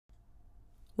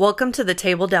Welcome to the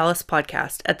Table Dallas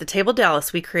podcast. At the Table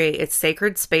Dallas, we create a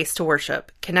sacred space to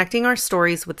worship, connecting our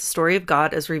stories with the story of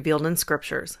God as revealed in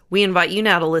scriptures. We invite you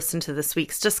now to listen to this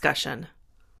week's discussion.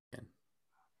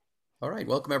 All right,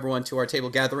 welcome everyone to our table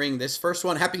gathering. This first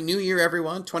one, Happy New Year,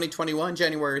 everyone. 2021,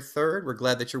 January 3rd. We're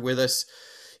glad that you're with us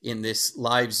in this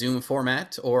live Zoom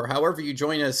format, or however you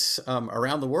join us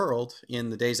around the world in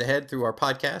the days ahead through our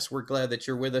podcast. We're glad that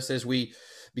you're with us as we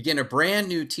begin a brand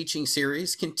new teaching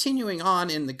series, continuing on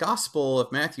in the Gospel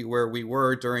of Matthew, where we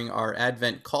were during our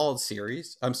Advent Called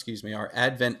series, our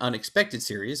Advent Unexpected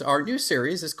series. Our new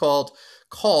series is called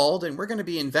Called, and we're going to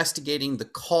be investigating the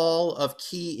call of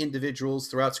key individuals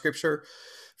throughout Scripture,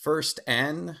 First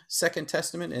and Second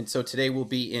Testament. And so today we'll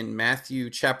be in Matthew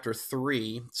chapter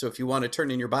 3. So if you want to turn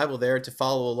in your Bible there to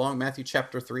follow along, Matthew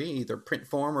chapter 3, either print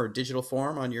form or digital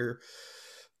form on your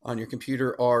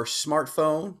computer or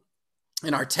smartphone.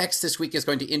 And our text this week is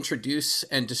going to introduce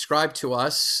and describe to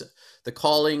us the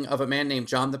calling of a man named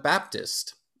John the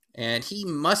Baptist. And he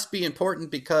must be important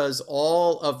because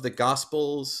all of the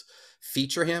Gospels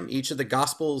feature him. Each of the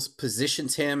Gospels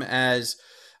positions him as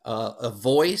a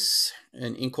voice,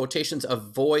 and in quotations, a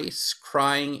voice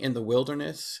crying in the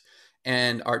wilderness.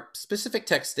 And our specific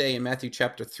text today in Matthew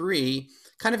chapter 3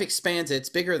 kind of expands it. It's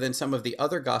bigger than some of the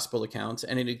other gospel accounts,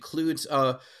 and it includes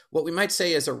what we might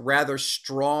say is a rather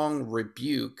strong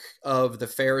rebuke of the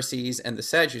Pharisees and the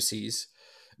Sadducees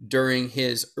during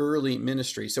his early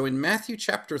ministry. So in Matthew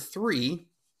chapter 3,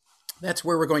 that's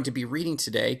where we're going to be reading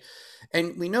today.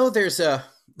 And we know there's a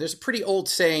pretty old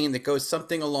saying that goes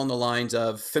something along the lines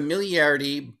of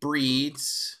familiarity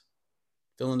breeds,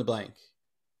 fill in the blank.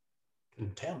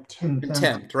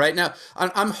 Contempt, right? Now,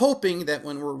 I'm hoping that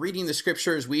when we're reading the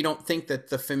scriptures, we don't think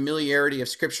that the familiarity of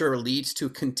scripture leads to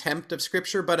contempt of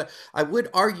scripture, but I would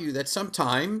argue that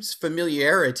sometimes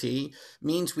familiarity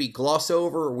means we gloss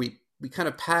over, or we kind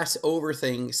of pass over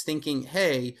things thinking,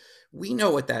 hey, we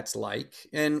know what that's like,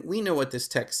 and we know what this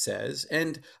text says.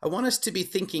 And I want us to be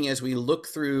thinking as we look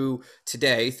through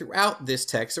today, throughout this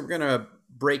text, and we're going to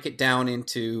break it down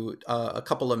into a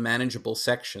couple of manageable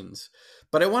sections.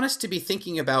 But I want us to be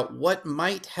thinking about what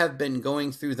might have been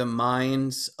going through the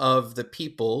minds of the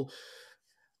people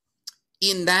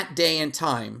in that day and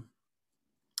time.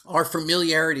 Our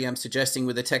familiarity, I'm suggesting,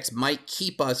 with the text might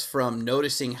keep us from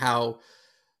noticing how,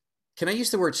 can I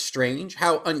use the word strange?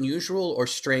 How unusual or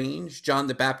strange John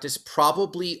the Baptist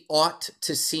probably ought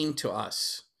to seem to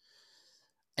us.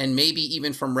 And maybe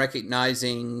even from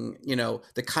recognizing,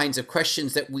 the kinds of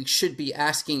questions that we should be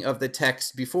asking of the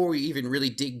text before we even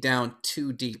really dig down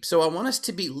too deep. So I want us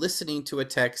to be listening to a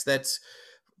text that's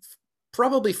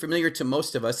probably familiar to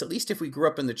most of us, at least if we grew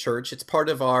up in the church. It's part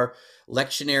of our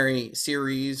lectionary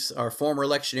series, our former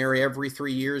lectionary. Every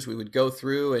 3 years we would go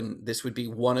through, and this would be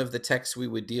one of the texts we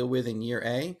would deal with in year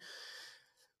A.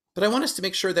 But I want us to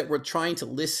make sure that we're trying to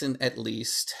listen, at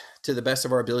least to the best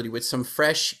of our ability, with some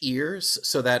fresh ears,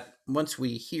 so that once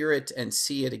we hear it and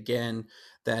see it again,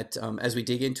 that as we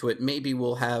dig into it, maybe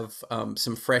we'll have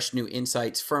some fresh new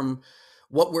insights from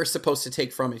what we're supposed to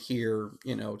take from it here,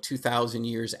 2,000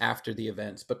 years after the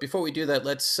events. But before we do that,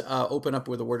 let's open up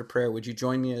with a word of prayer. Would you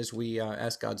join me as we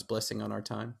ask God's blessing on our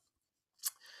time?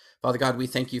 Father God, we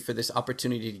thank you for this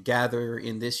opportunity to gather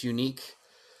in this unique,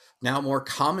 now more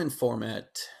common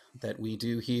format that we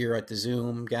do here at the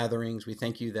Zoom gatherings. We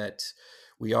thank you that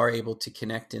we are able to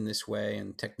connect in this way,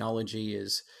 and technology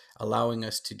is allowing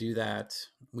us to do that.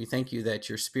 We thank you that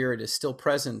your Spirit is still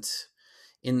present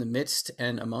in the midst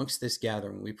and amongst this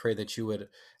gathering. We pray that you would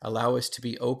allow us to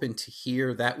be open to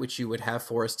hear that which you would have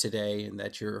for us today, and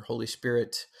that your Holy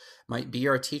Spirit might be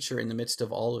our teacher in the midst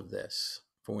of all of this.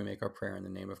 For we make our prayer in the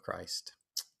name of Christ.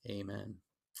 Amen.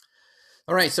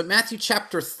 All right, so Matthew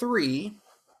chapter 3,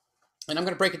 and I'm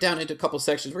going to break it down into a couple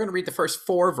sections. We're going to read the first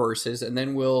 4 verses, and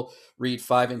then we'll read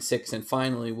 5 and 6, and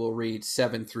finally we'll read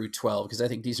 7 through 12, because I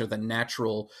think these are the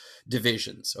natural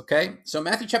divisions, okay? So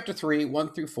Matthew chapter 3,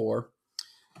 1 through 4.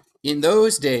 In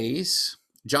those days,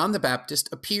 John the Baptist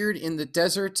appeared in the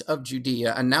desert of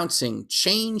Judea, announcing,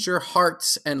 "Change your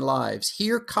hearts and lives.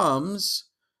 Here comes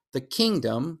the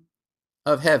kingdom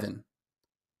of heaven."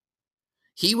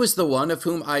 He was the one of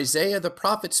whom Isaiah the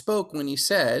prophet spoke when he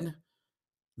said,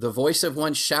 "The voice of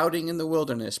one shouting in the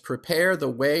wilderness, prepare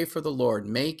the way for the Lord,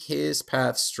 make his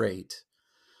path straight."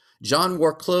 John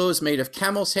wore clothes made of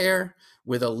camel's hair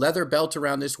with a leather belt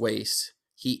around his waist.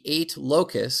 He ate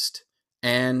locust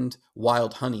and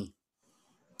wild honey.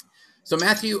 So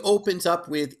Matthew opens up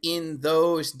with "in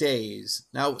those days."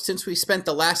 Now, since we spent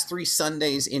the last 3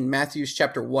 Sundays in Matthew's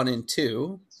chapter 1 and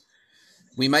 2,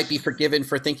 We might be forgiven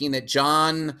for thinking that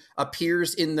John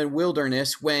appears in the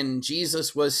wilderness when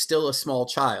Jesus was still a small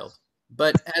child.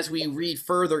 But as we read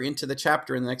further into the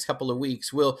chapter in the next couple of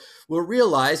weeks, we'll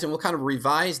realize, and we'll kind of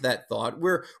revise that thought.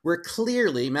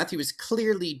 Matthew is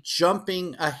clearly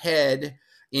jumping ahead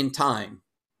in time,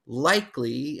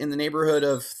 likely in the neighborhood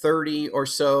of 30 or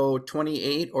so,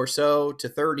 28 or so to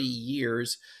 30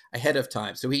 years ahead of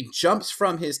time. So he jumps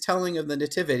from his telling of the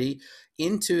nativity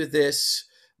into this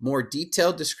more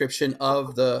detailed description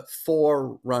of the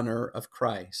forerunner of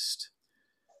Christ.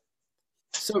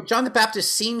 So John the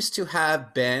Baptist seems to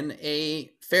have been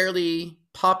a fairly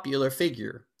popular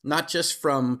figure, not just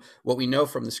from what we know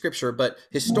from the scripture, but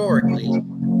historically.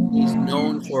 He's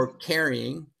known for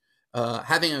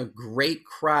having a great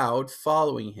crowd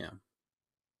following him.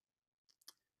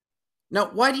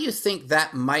 Now, why do you think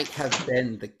that might have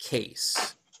been the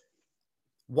case?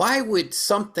 Why would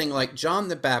something like John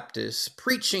the Baptist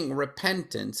preaching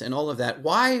repentance and all of that,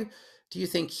 why do you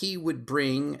think he would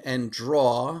bring and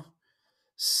draw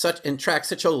and attract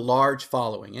such a large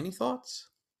following? Any thoughts?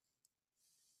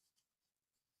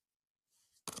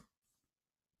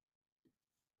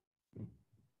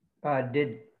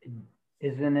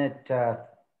 Isn't it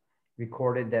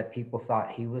recorded that people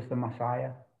thought he was the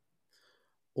Messiah?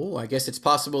 Oh, I guess it's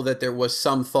possible that there was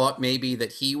some thought maybe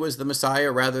that he was the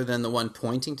Messiah rather than the one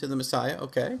pointing to the Messiah.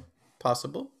 Okay,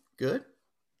 possible. Good.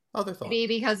 Other thoughts?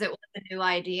 Maybe because it was a new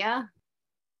idea.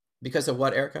 Because of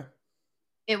what, Erica?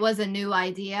 It was a new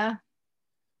idea.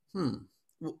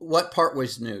 What part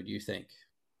was new, do you think?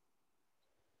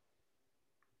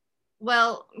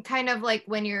 Well, kind of like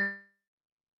when you're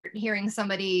hearing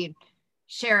somebody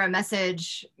share a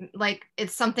message, like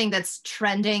it's something that's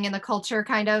trending in the culture,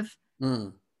 kind of.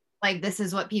 Like this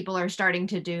is what people are starting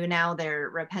to do now. They're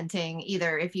repenting,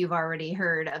 either if you've already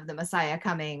heard of the Messiah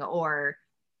coming or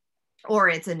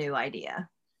it's a new idea.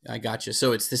 I got you.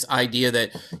 So it's this idea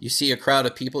that you see a crowd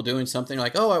of people doing something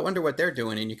like, oh, I wonder what they're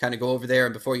doing. And you kind of go over there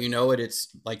and before you know it, it's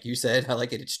like you said, I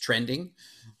like it. It's trending.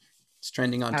 It's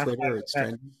trending on Twitter. It's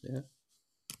trending. Yeah.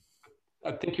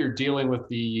 I think you're dealing with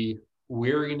the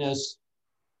weariness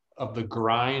of the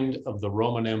grind of the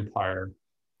Roman Empire.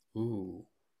 Ooh.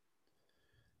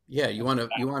 Yeah, you want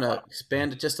to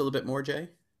expand it just a little bit more, Jay?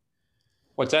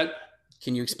 What's that?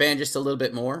 Can you expand just a little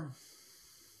bit more?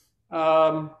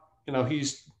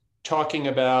 He's talking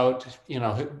about,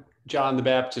 John the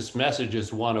Baptist's message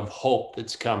is one of hope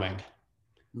that's coming.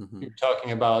 Mm-hmm. You're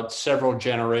talking about several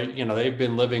generations, they've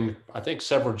been living, I think,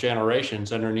 several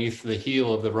generations underneath the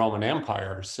heel of the Roman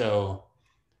Empire. So,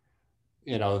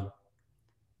 the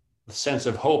sense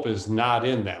of hope is not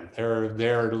in them.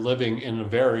 They're living in a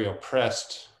very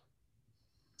oppressed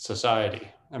society.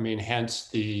 I mean, hence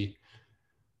the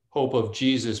hope of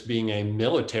Jesus being a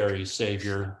military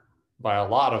savior by a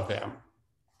lot of them.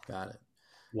 Got it.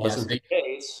 Wasn't the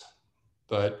case,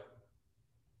 but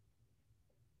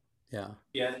yeah.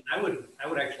 Yeah, I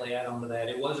would actually add on to that.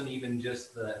 It wasn't even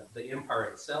just the empire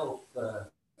itself.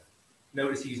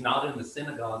 Notice he's not in the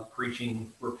synagogue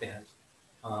preaching repent.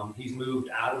 He's moved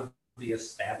out of the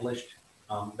established,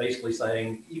 basically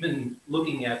saying, even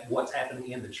looking at what's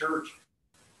happening in the church,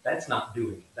 that's not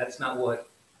doing it. That's not what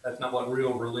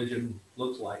real religion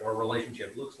looks like or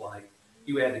relationship looks like.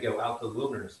 You had to go out to the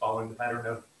wilderness, following the pattern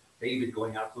of David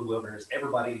going out to the wilderness.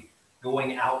 Everybody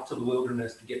going out to the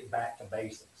wilderness to get back to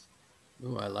basics.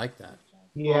 Ooh, I like that.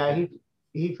 Yeah,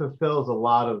 he fulfills a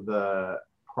lot of the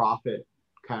prophet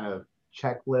kind of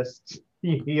checklist.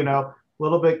 A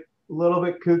little bit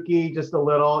kooky, just a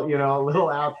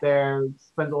little out there.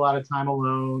 Spends a lot of time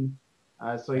alone.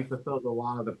 So he fulfills a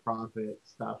lot of the prophet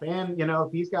stuff. And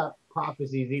if he's got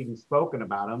prophecies even spoken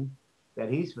about him that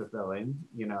he's fulfilling,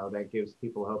 that gives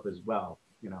people hope as well.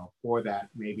 For that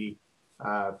maybe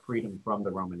freedom from the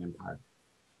Roman Empire.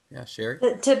 Yeah, Sherry?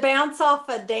 To bounce off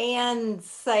of Dan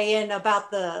saying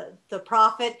about the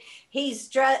prophet, he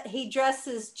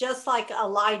dresses just like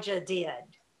Elijah did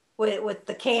with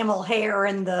the camel hair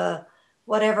and the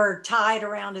whatever tied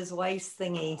around his waist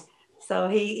thingy. So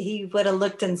he would have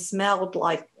looked and smelled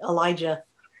like Elijah.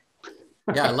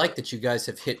 Yeah, I like that you guys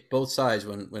have hit both sides.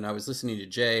 When I was listening to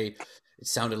Jay, it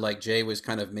sounded like Jay was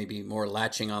kind of maybe more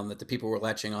latching on, that the people were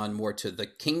latching on more to the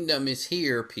kingdom is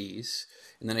here piece.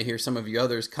 And then I hear some of you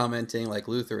others commenting, like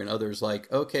Luther and others,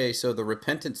 like, okay, so the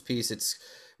repentance piece,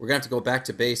 we're going to have to go back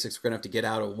to basics. We're going to have to get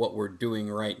out of what we're doing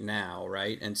right now,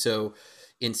 right? And so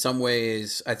in some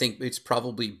ways, I think it's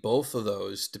probably both of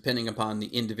those, depending upon the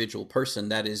individual person,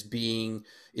 that is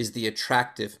the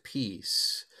attractive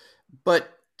piece. But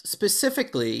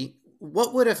specifically,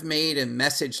 what would have made a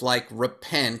message like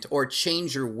repent or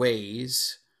change your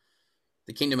ways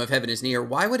the kingdom of heaven is near,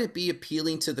 why would it be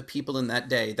appealing to the people in that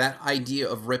day? That idea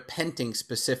of repenting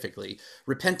specifically,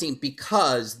 repenting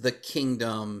because the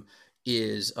kingdom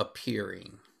is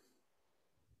appearing.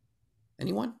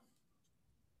 Anyone?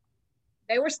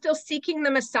 They were still seeking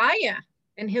the Messiah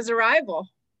and his arrival.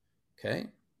 Okay.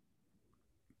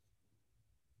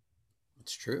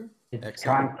 It's true. It's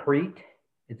Excellent. concrete.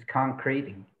 It's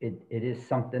concrete. It is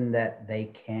something that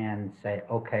they can say,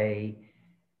 okay,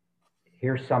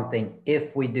 here's something.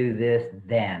 If we do this,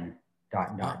 then ...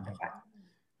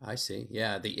 I see.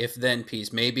 Yeah, the if-then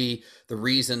piece. Maybe the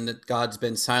reason that God's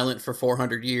been silent for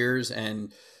 400 years,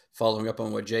 and following up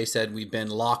on what Jay said, we've been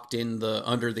locked in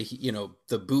under the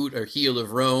the boot or heel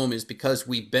of Rome, is because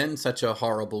we've been such a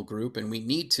horrible group, and we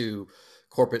need to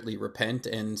corporately repent.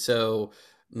 And so,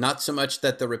 not so much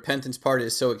that the repentance part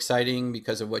is so exciting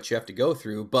because of what you have to go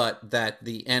through, but that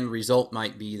the end result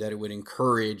might be that it would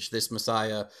encourage this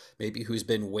Messiah, maybe who's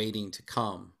been waiting to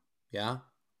come. Yeah?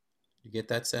 You get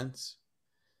that sense?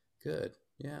 Good.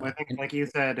 Yeah. Well, I think, like you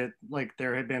said,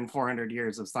 there had been 400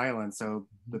 years of silence, so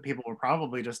the people were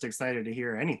probably just excited to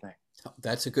hear anything.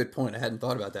 That's a good point. I hadn't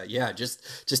thought about that. Yeah,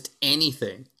 just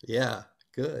anything. Yeah,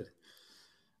 good.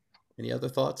 Any other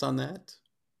thoughts on that?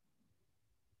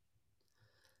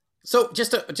 So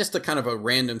just a kind of a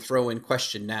random throw-in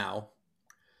question now.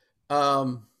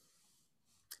 Do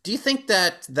you think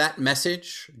that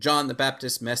message, John the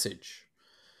Baptist's message,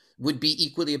 would be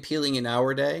equally appealing in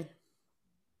our day,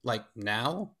 like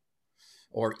now?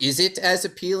 Or is it as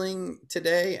appealing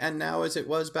today and now as it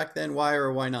was back then? Why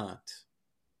or why not?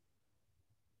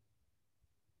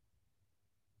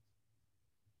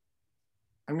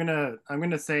 I'm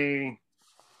gonna say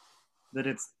that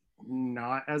it's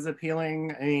not as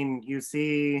appealing. I mean, you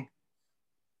see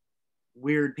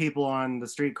weird people on the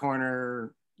street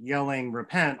corner yelling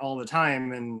repent all the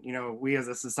time, and we as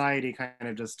a society kind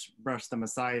of just brush them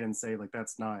aside and say, like,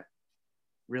 that's not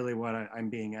really what I'm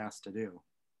being asked to do.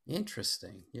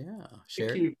 Interesting. Yeah.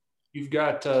 Sherry? You've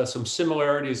got some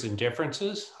similarities and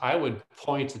differences. I would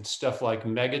point at stuff like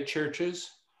mega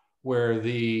churches, where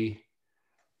a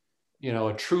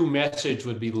true message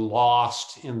would be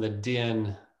lost in the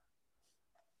din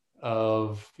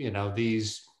of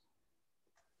these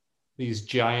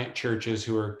giant churches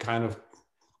who are kind of,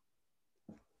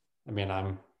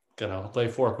 I'm gonna lay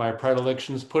forth my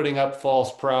predilections, putting up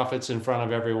false prophets in front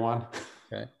of everyone.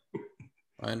 Okay,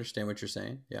 I understand what you're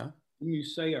saying. Yeah. You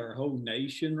say our whole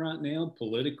nation right now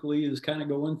politically is kind of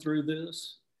going through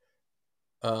this.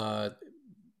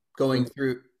 Going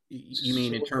through, you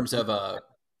mean in terms of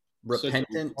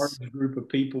repentance? Such a group of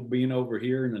people being over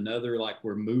here and another, like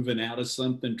we're moving out of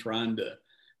something, trying to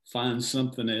find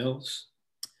something else.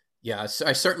 Yeah,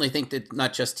 I certainly think that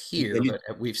not just here,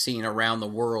 but we've seen around the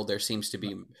world, there seems to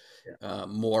be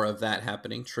more of that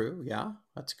happening. True. Yeah,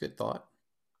 that's a good thought.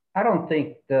 I don't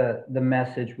think the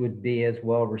message would be as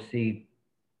well received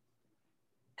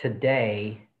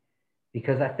today,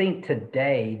 because I think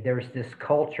today there's this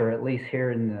culture, at least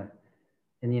here in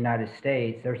the United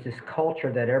States, there's this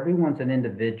culture that everyone's an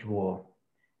individual,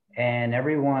 and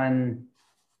everyone,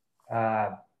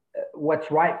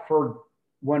 what's right for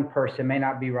one person may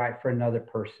not be right for another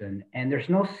person. And there's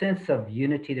no sense of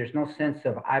unity. There's no sense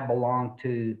of I belong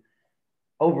to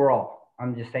overall.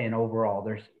 I'm just saying overall,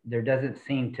 there doesn't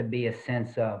seem to be a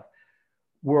sense of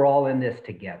we're all in this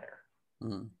together.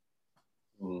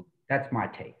 Mm-hmm. That's my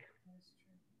take.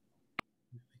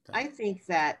 I think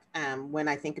that when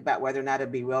I think about whether or not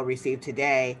it'll be well received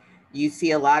today, you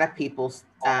see a lot of people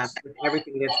with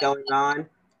everything that's going on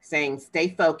saying, stay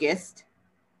focused,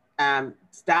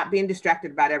 stop being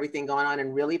distracted about everything going on,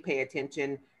 and really pay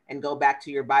attention and go back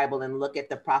to your Bible and look at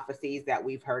the prophecies that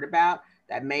we've heard about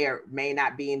that may or may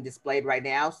not be displayed right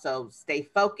now. So stay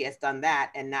focused on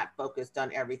that and not focused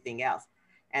on everything else.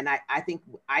 And I think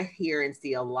I hear and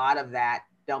see a lot of that.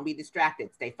 Don't be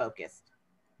distracted, stay focused.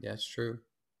 Yeah, it's true.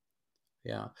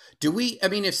 Yeah.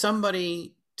 If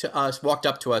somebody to us walked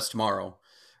up to us tomorrow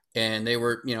and they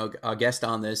were, a guest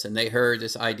on this, and they heard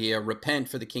this idea, repent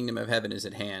for the kingdom of heaven is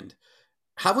at hand.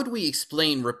 How would we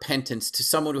explain repentance to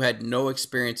someone who had no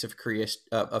experience of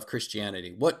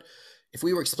Christianity? What, if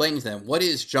we were explaining to them, what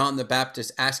is John the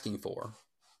Baptist asking for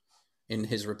in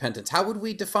his repentance? How would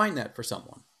we define that for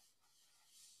someone?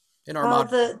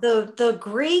 The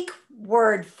Greek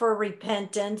word for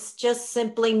repentance just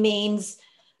simply means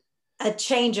a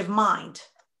change of mind.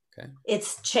 Okay.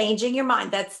 It's changing your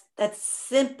mind. That's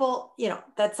simple.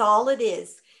 That's all it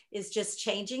is just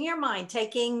changing your mind,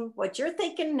 taking what you're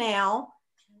thinking now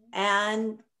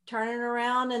and turning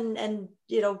around and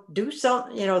do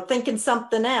something, thinking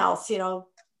something else,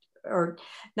 or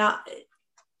not.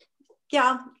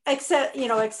 Yeah,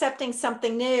 accepting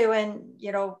something new, and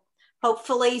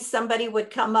hopefully somebody would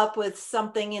come up with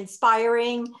something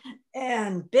inspiring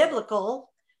and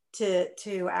biblical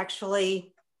to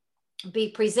actually be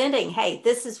presenting. Hey,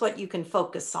 this is what you can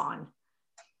focus on.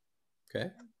 Okay,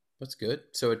 that's good.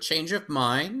 So a change of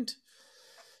mind.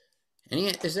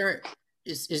 Is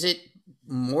it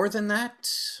more than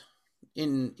that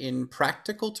in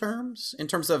practical terms? In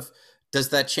terms of, does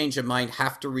that change of mind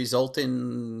have to result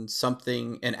in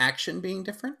something, an action being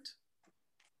different?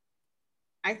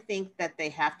 I think that they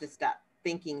have to stop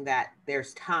thinking that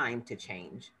there's time to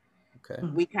change. Okay.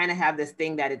 We kind of have this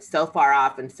thing that it's so far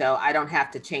off, and so I don't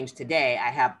have to change today. I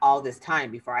have all this time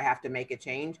before I have to make a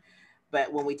change.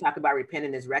 But when we talk about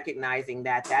repenting, is recognizing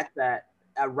that that's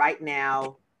a right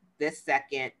now, this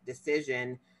second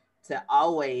decision to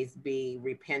always be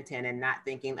repentant and not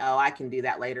thinking, oh, I can do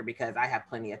that later because I have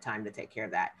plenty of time to take care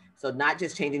of that. So not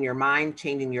just changing your mind,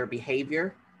 changing your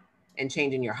behavior and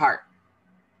changing your heart.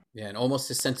 Yeah, and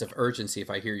almost a sense of urgency, if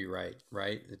I hear you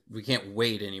right? We can't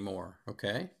wait anymore.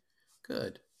 Okay,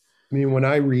 good. I mean, when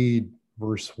I read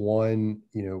verse 1,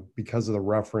 because of the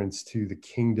reference to the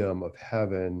kingdom of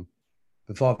heaven,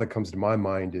 the thought that comes to my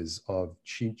mind is of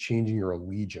changing your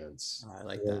allegiance. I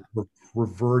like that.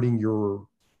 Reverting your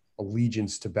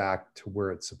allegiance back to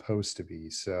where it's supposed to be.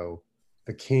 So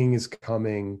the king is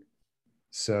coming,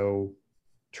 so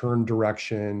turn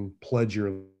direction, pledge your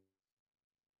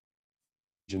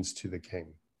allegiance to the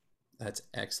king. That's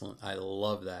excellent. I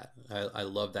love that. I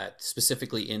love that,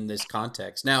 specifically in this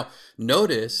context. Now,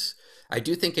 notice, I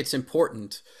do think it's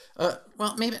important.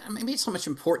 Well, maybe it's not much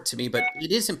important to me, but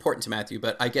it is important to Matthew,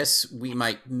 but I guess we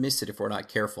might miss it if we're not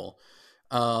careful.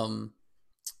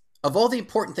 Of all the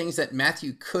important things that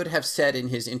Matthew could have said in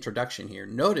his introduction here,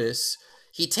 notice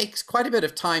he takes quite a bit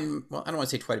of time. Well, I don't want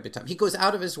to say quite a bit of time. He goes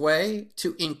out of his way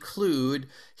to include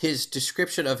his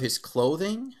description of his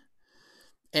clothing.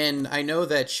 And I know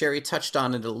that Sherry touched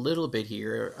on it a little bit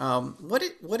here.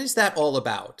 What is that all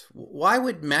about? Why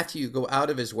would Matthew go out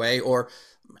of his way? Or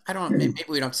I don't know, maybe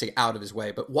we don't have to say out of his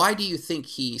way, but why do you think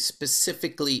he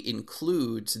specifically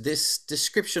includes this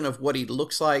description of what he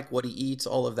looks like, what he eats,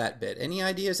 all of that bit? Any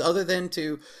ideas other than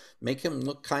to make him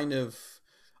look kind of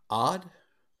odd?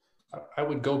 I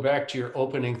would go back to your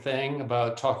opening thing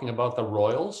about talking about the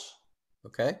royals.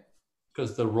 Okay.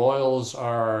 Because the royals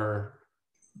are,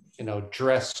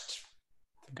 dressed,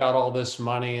 got all this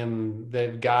money and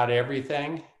they've got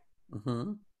everything,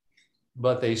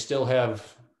 but they still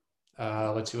have,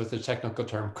 let's see what's the technical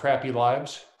term, crappy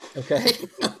lives. Okay.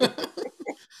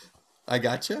 I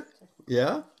gotcha.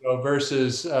 Yeah.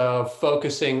 Versus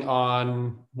focusing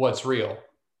on what's real.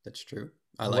 That's true.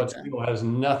 I like what's that. real has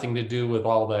nothing to do with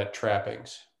all that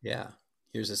trappings. Yeah.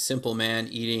 Here's a simple man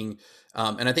eating.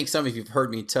 And I think some of you have heard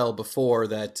me tell before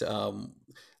that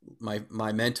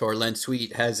my mentor, Len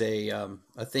Sweet, has a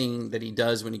thing that he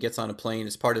does when he gets on a plane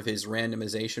as part of his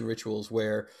randomization rituals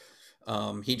where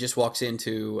he just walks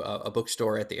into a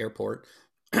bookstore at the airport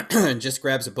and just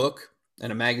grabs a book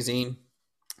and a magazine,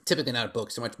 typically not a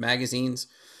book, so much magazines.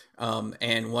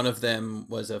 And one of them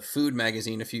was a food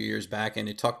magazine a few years back, and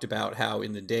it talked about how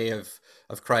in the day of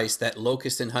Christ that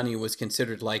locust and honey was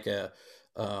considered like a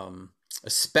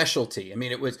specialty. I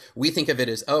mean, we think of it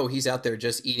as, oh, he's out there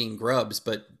just eating grubs,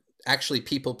 but actually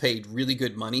people paid really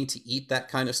good money to eat that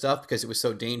kind of stuff because it was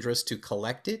so dangerous to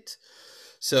collect it.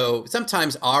 So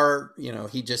sometimes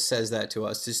he just says that to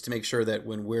us just to make sure that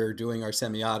when we're doing our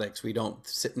semiotics, we don't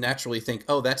naturally think,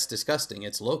 oh, that's disgusting,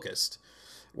 it's locust.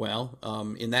 Well,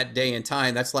 in that day and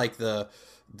time, that's like the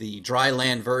dry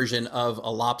land version of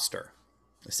a lobster,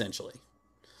 essentially.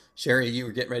 Sherry, you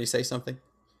were getting ready to say something?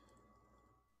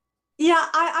 Yeah,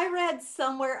 I read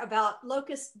somewhere about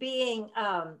locusts being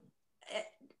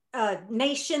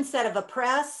nations that have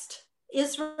oppressed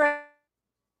Israel,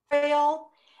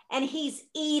 and he's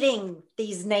eating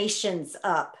these nations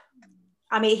up.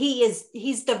 I mean,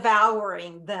 he's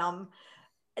devouring them,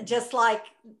 just like,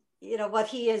 what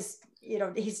he is,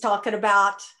 he's talking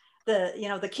about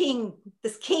the king,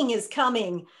 this king is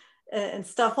coming and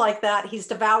stuff like that. He's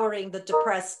devouring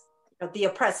the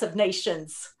oppressive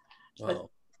nations. Wow.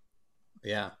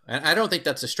 Yeah. And I don't think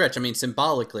that's a stretch. I mean,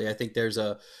 symbolically, I think there's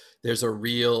a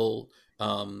real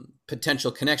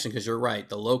potential connection, because you're right.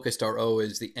 The locust are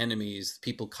always the enemies,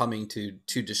 people coming to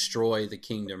destroy the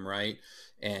kingdom, right?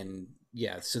 And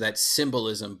yeah, so that's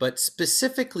symbolism. But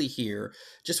specifically here,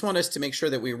 just want us to make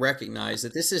sure that we recognize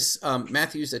that this is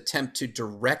Matthew's attempt to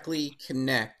directly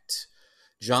connect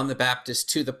John the Baptist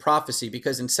to the prophecy,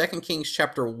 because in 2 Kings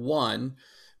chapter 1,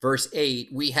 verse 8,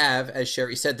 we have, as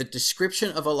Sherry said, the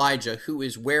description of Elijah, who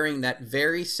is wearing that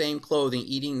very same clothing,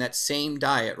 eating that same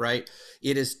diet, right?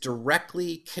 It is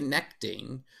directly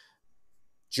connecting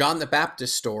John the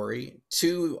Baptist story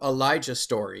to Elijah's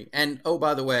story. And oh,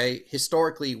 by the way,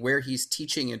 historically, where he's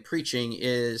teaching and preaching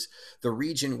is the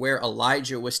region where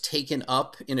Elijah was taken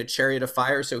up in a chariot of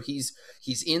fire. So he's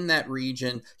in that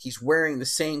region. He's wearing the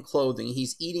same clothing.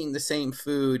 He's eating the same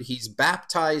food. He's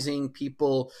baptizing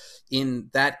people in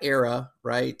that era,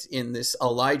 right? In this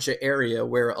Elijah area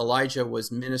where Elijah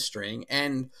was ministering.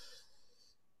 And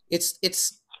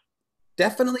it's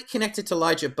definitely connected to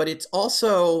Elijah, but it's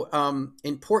also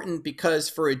important because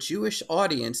for a Jewish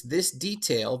audience, this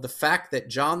detail, the fact that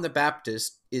John the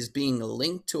Baptist is being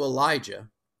linked to Elijah,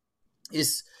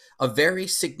 is a very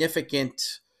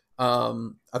significant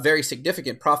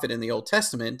prophet in the Old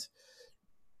Testament.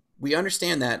 We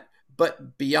understand that,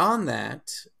 but beyond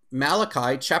that,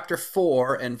 Malachi chapter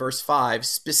 4 and verse 5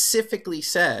 specifically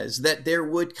says that there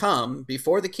would come,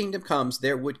 before the kingdom comes,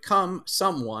 there would come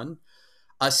someone,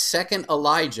 a second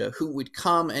Elijah, who would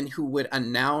come and who would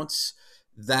announce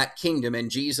that kingdom. And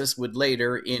Jesus would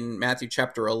later in Matthew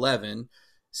chapter 11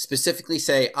 specifically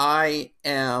say, that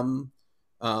John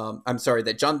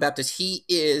the Baptist, he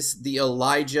is the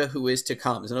Elijah who is to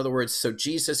come. In other words, so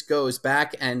Jesus goes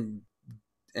back and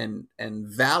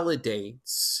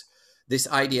validates this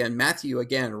idea. And Matthew,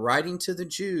 again, writing to the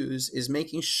Jews, is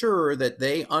making sure that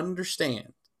they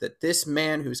understand that this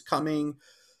man who's coming,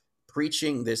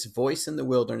 preaching this voice in the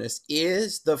wilderness,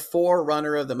 is the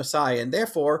forerunner of the Messiah. And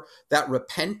therefore, that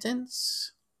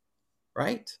repentance,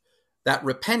 right? That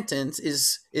repentance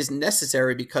is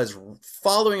necessary because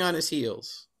following on his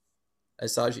heels,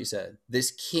 as Saji said,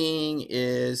 this king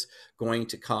is going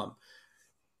to come.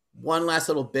 One last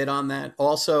little bit on that.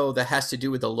 Also, that has to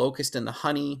do with the locust and the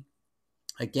honey.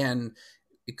 Again,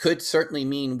 it could certainly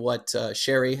mean what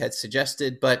Sherry had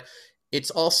suggested, but it's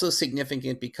also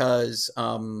significant because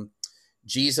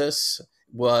Jesus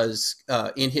was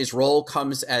in his role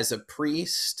comes as a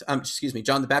priest.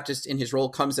 John the Baptist in his role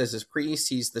comes as a priest.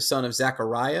 He's the son of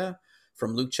Zechariah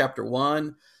from Luke chapter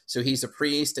 1. So he's a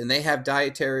priest, and they have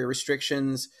dietary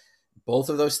restrictions. Both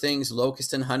of those things,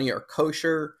 locust and honey, are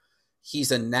kosher.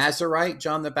 He's a Nazirite,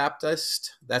 John the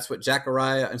Baptist. That's what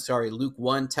Luke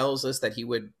 1 tells us, that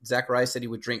Zechariah said he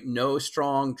would drink no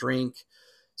strong drink.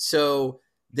 So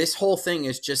this whole thing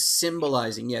is just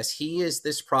symbolizing, yes, he is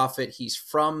this prophet. He's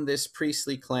from this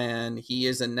priestly clan. He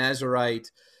is a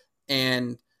Nazirite.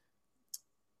 And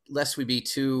lest we be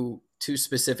too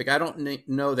specific, I don't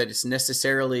know that it's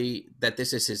necessarily that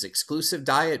this is his exclusive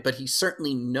diet, but he's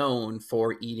certainly known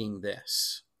for eating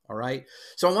this. All right.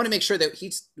 So I want to make sure that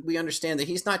we understand that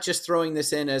he's not just throwing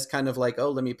this in as kind of like, oh,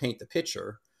 let me paint the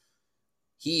picture.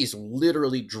 He's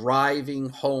literally driving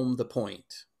home the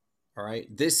point. All right.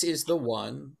 This is the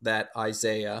one that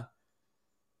Isaiah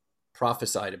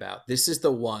prophesied about. This is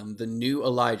the one, the new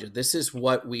Elijah. This is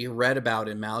what we read about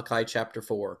in Malachi chapter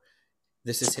 4.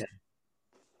 This is him.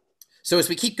 So as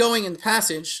we keep going in the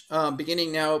passage,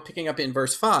 beginning now, picking up in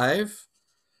verse 5,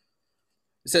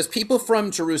 it says, people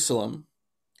from Jerusalem,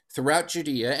 throughout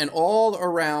Judea and all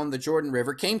around the Jordan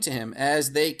River came to him.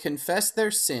 As they confessed their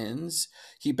sins,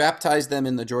 he baptized them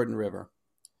in the Jordan River.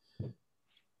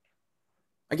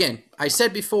 Again, I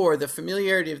said before, the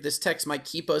familiarity of this text might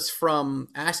keep us from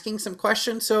asking some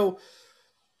questions. So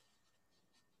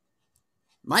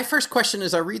my first question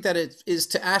as I read that is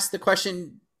to ask the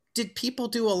question, did people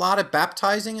do a lot of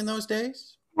baptizing in those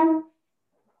days?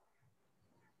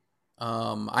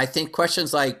 I think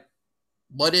questions like,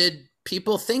 what did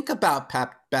people think about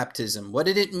baptism? What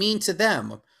did it mean to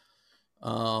them?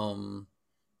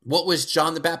 What was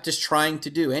John the Baptist trying to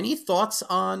do? Any thoughts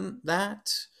on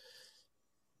that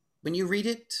when you read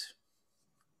it?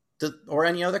 Or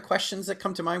any other questions that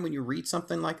come to mind when you read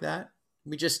something like that?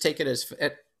 We just take it as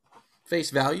at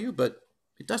face value, but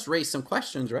it does raise some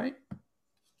questions, right?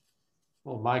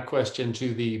 Well, my question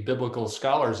to the biblical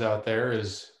scholars out there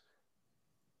is,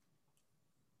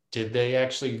 did they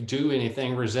actually do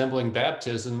anything resembling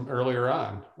baptism earlier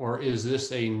on? Or is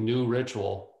this a new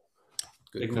ritual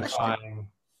signifying,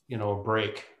 a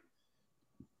break?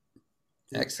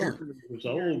 Excellent. It was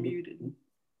old.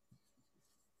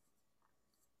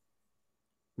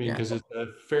 Because it's a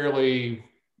fairly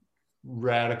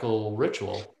radical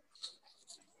ritual.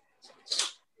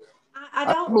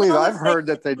 I believe I've heard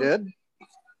that they did.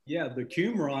 Yeah, the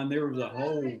Qumran, there was a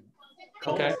whole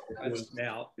cult that was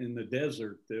out in the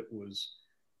desert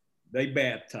they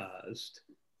baptized.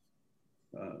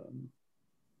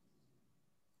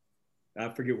 I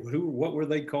forget what were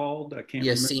they called? I can't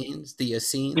remember. The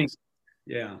Essenes.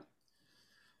 Yeah.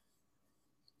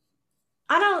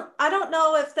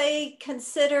 don't know if they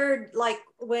considered, like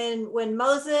when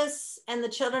Moses and the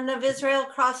children of Israel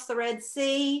crossed the Red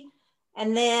Sea,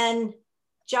 and then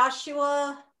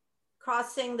Joshua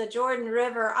crossing the Jordan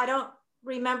River. I don't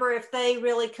remember if they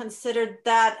really considered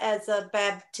that as a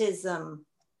baptism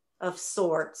of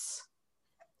sorts.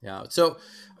 Yeah. So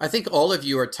I think all of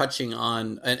you are touching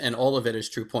on, and all of it is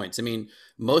true points. I mean,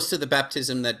 most of the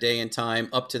baptism that day and time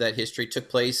up to that history took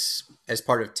place as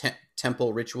part of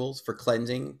temple rituals for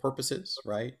cleansing purposes,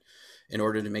 right? In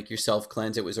order to make yourself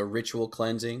cleanse. It was a ritual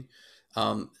cleansing.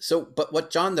 But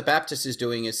what John the Baptist is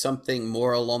doing is something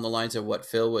more along the lines of what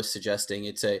Phil was suggesting.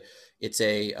 It's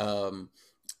a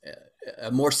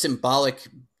more symbolic,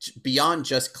 beyond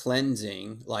just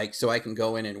cleansing, like so I can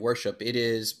go in and worship. It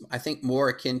is, I think, more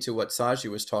akin to what Saji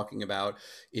was talking about.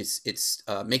 It's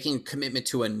making a commitment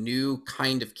to a new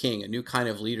kind of king, a new kind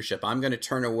of leadership. I'm going to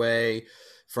turn away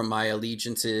from my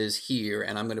allegiances here,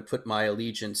 and I'm going to put my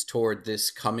allegiance toward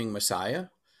this coming Messiah.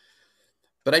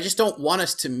 But I just don't want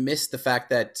us to miss the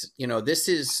fact that, you know, this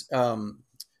is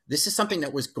something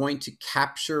that was going to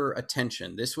capture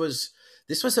attention. This was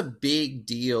a big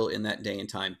deal in that day and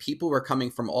time. People were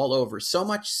coming from all over, so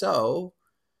much so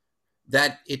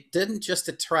that it didn't just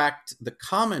attract the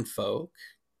common folk.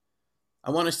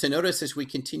 I want us to notice as we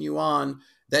continue on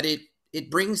that it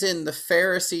brings in the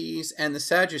Pharisees and the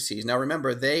Sadducees. Now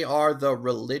remember, they are the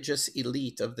religious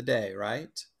elite of the day,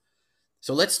 right?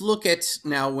 So let's look at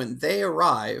now when they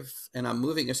arrive, and I'm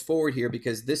moving us forward here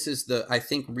because this is I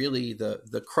think really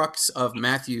the crux of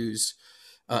Matthew's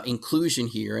inclusion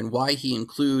here and why he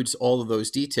includes all of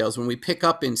those details. When we pick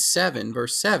up in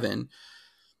verse 7,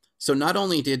 so not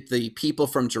only did the people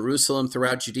from Jerusalem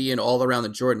throughout Judea and all around the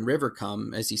Jordan River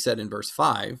come, as he said in verse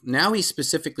 5, now he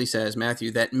specifically says,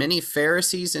 Matthew, that many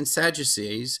Pharisees and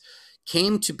Sadducees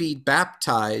came to be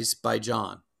baptized by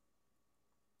John.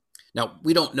 Now,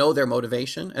 we don't know their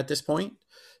motivation at this point.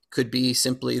 Could be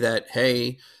simply that,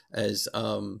 hey, as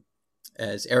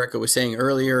Erica was saying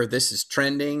earlier, this is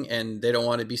trending and they don't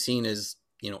want to be seen as,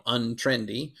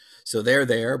 untrendy. So they're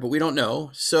there, but we don't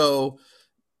know. So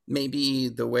maybe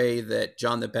the way that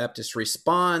John the Baptist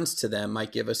responds to them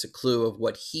might give us a clue of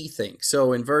what he thinks.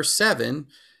 So in verse 7,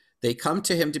 they come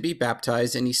to him to be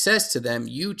baptized, and he says to them,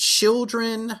 you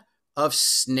children of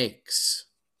snakes.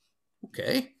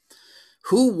 Okay.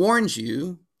 Who warned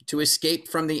you to escape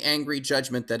from the angry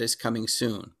judgment that is coming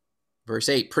soon? Verse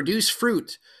 8, produce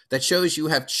fruit that shows you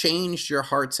have changed your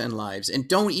hearts and lives, and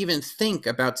don't even think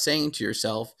about saying to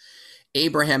yourself,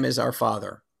 Abraham is our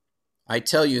father. I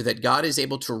tell you that God is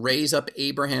able to raise up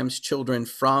Abraham's children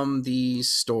from these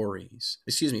stones.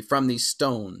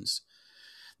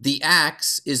 The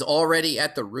axe is already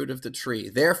at the root of the tree.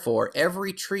 Therefore,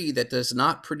 every tree that does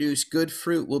not produce good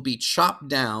fruit will be chopped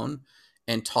down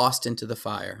and tossed into the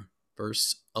fire.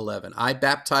 Verse 11, I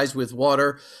baptize with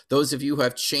water those of you who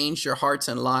have changed your hearts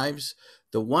and lives.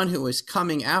 The one who is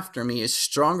coming after me is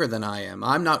stronger than I am.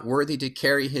 I'm not worthy to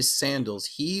carry his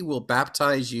sandals. He will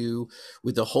baptize you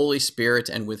with the Holy Spirit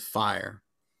and with fire.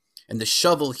 And the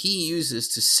shovel he uses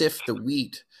to sift the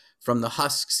wheat from the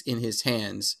husks in his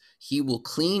hands, he will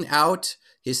clean out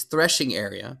his threshing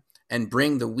area and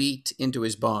bring the wheat into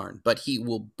his barn. But he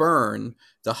will burn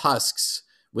the husks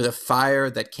with a fire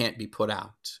that can't be put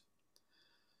out.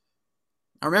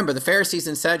 Now remember, the Pharisees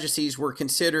and Sadducees were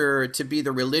considered to be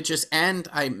the religious and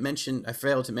I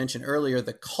failed to mention earlier,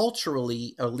 the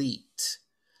culturally elite.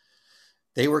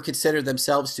 They were considered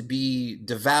themselves to be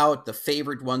devout, the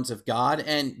favored ones of God.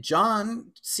 And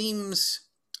John seems,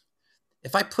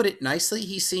 if I put it nicely,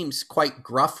 he seems quite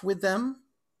gruff with them.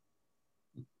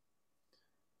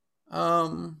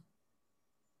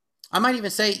 I might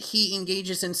even say he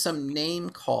engages in some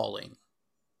name calling.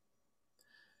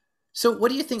 So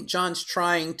what do you think John's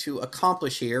trying to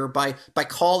accomplish here by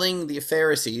calling the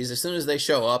Pharisees, as soon as they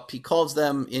show up, he calls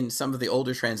them, in some of the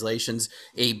older translations,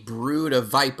 a brood of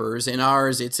vipers. In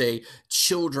ours, it's a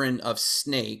children of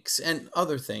snakes and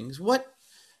other things. What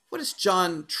is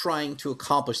John trying to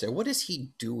accomplish there? What is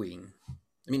he doing?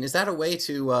 I mean, is that a way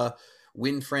to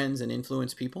win friends and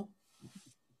influence people?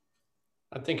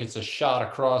 I think it's a shot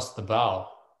across the bow.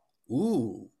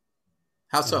 Ooh.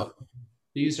 How so?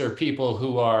 These are people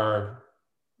who are,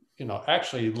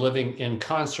 actually living in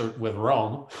concert with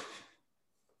Rome.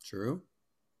 True.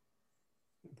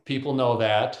 People know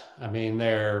that. I mean,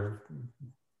 they're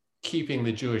keeping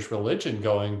the Jewish religion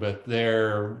going, but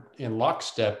they're in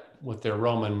lockstep with their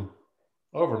Roman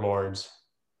overlords.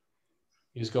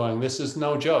 He's going, this is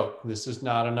no joke. This is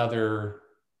not another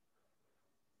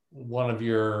one of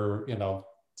your,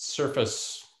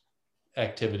 surface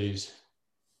activities.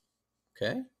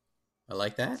 Okay. I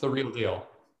like that. It's the real deal.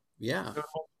 Yeah.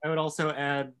 I would also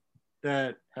add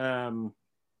that,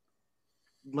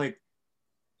 like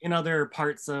in other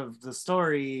parts of the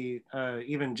story,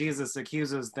 even Jesus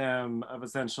accuses them of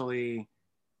essentially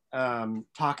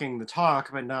talking the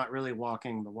talk, but not really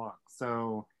walking the walk.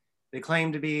 So they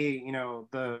claim to be, you know,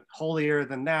 the holier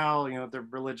than thou, you know, the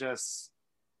religious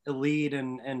elite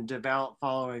and devout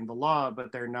following the law,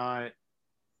 but they're not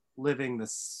living the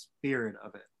spirit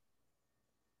of it.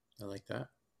 I like that.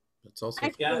 That's also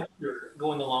yeah. I wonder,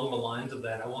 going along the lines of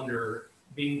that, I wonder,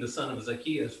 being the son of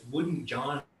Zacchaeus, wouldn't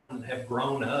John have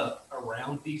grown up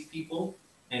around these people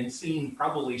and seen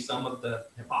probably some of the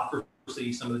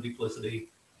hypocrisy, some of the duplicity,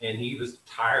 and he was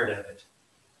tired of it?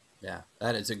 Yeah,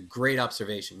 that is a great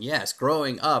observation. Yes,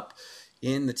 growing up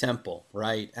in the temple,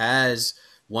 right, as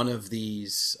one of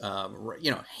these, you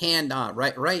know, hand-on,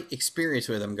 right experience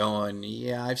with them, going,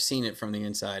 yeah, I've seen it from the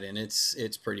inside, and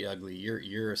it's pretty ugly.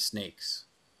 You're snakes.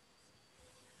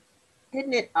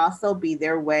 Couldn't it also be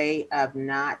their way of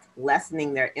not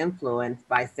lessening their influence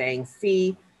by saying,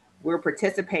 see, we're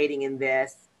participating in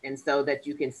this, and so that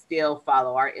you can still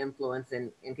follow our influence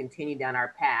and continue down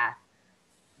our path,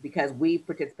 because we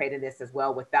participate in this as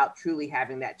well, without truly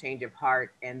having that change of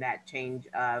heart and that change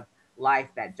of life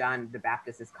that John the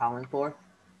Baptist is calling for?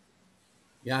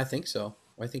 Yeah, I think so.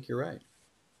 I think you're right.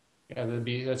 Yeah,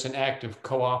 that's an act of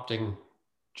co-opting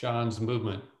John's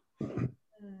movement.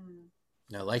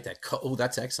 I like that. Oh,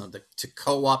 that's excellent. To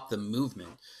co-opt the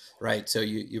movement, right? So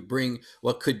you bring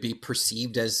what could be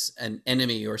perceived as an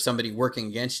enemy or somebody working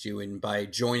against you, and by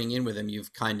joining in with them,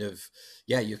 you've kind of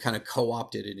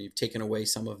co-opted it, and you've taken away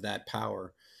some of that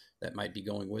power that might be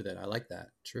going with it. I like that.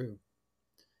 True.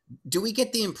 Do we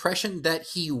get the impression that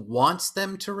he wants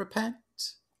them to repent?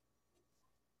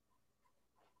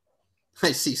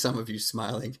 I see some of you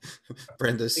smiling.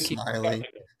 Brenda's smiling.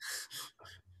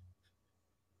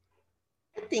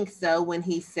 I think so, when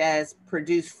he says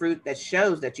produce fruit that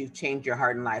shows that you've changed your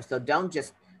heart and life. So don't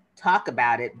just talk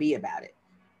about it, be about it.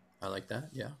 I like that.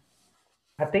 Yeah.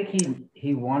 I think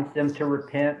he wants them to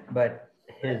repent, but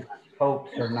his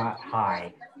hopes are not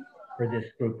high for this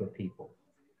group of people.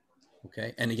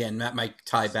 Okay. And again, that might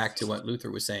tie back to what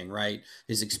Luther was saying, right?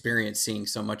 His experience seeing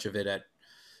so much of it at,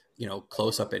 you know,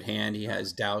 close up at hand. He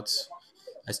has doubts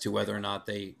as to whether or not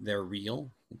they're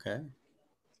real. Okay.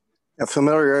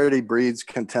 Familiarity breeds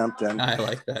contempt, and I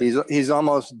like that. He's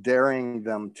almost daring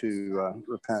them to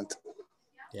repent.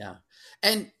 Yeah,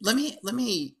 and let me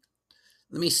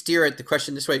steer at the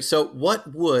question this way. So,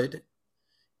 what would,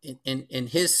 in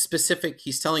his specific,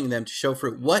 he's telling them to show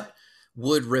fruit. What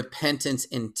would repentance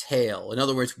entail? In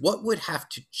other words, what would have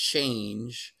to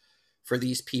change for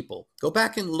these people? Go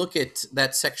back and look at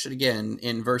that section again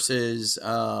in verses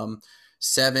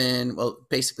 7. Well,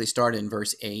 basically start in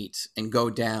verse 8 and go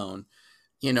down.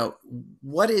 You know,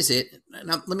 what is it?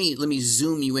 Now, let me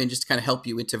zoom you in just to kind of help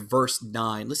you into verse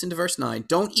 9. Listen to verse 9.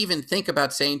 Don't even think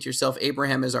about saying to yourself,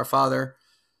 Abraham is our father.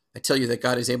 I tell you that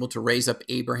God is able to raise up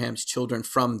Abraham's children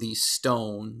from these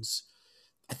stones.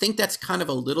 I think that's kind of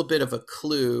a little bit of a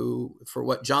clue for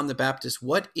what John the Baptist,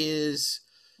 what is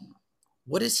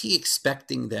he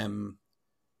expecting them?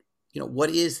 You know, what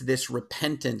is this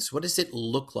repentance? What does it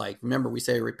look like? Remember, we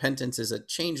say repentance is a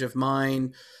change of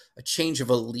mind, a change of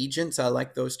allegiance. I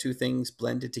like those two things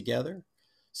blended together.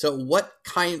 So what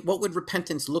would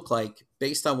repentance look like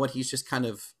based on what he's just kind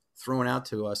of throwing out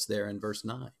to us there in verse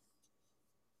 9?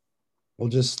 Well,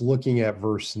 just looking at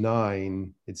verse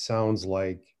 9, it sounds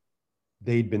like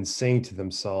they'd been saying to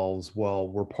themselves, well,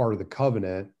 we're part of the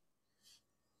covenant.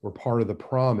 We're part of the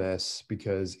promise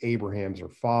because Abraham's our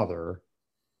father.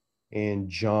 And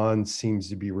John seems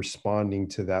to be responding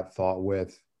to that thought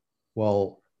with,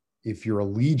 well, if your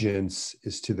allegiance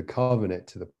is to the covenant,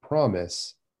 to the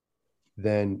promise,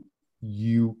 then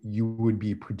you would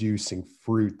be producing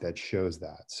fruit that shows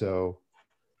that. So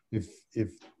if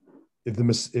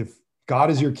God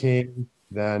is your king,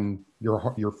 then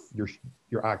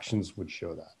your actions would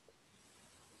show that.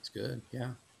 It's good.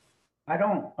 Yeah. I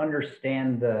don't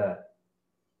understand the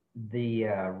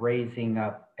raising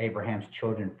up Abraham's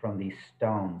children from these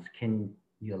stones. Can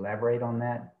you elaborate on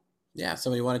that? Yeah.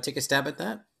 Somebody want to take a stab at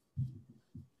that?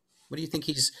 What do you think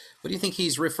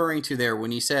he's referring to there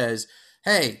when he says,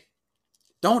 hey,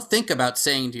 don't think about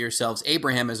saying to yourselves,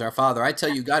 Abraham is our father. I tell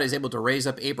you, God is able to raise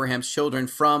up Abraham's children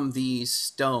from these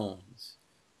stones.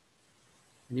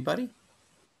 Anybody?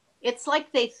 It's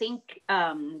like they think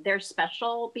they're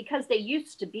special because they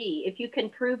used to be. If you can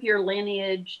prove your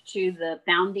lineage to the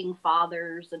founding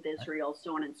fathers of Israel,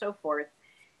 so on and so forth,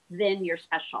 then you're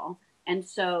special. And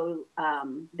so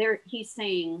he's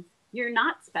saying, you're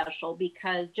not special,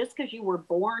 because just because you were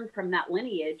born from that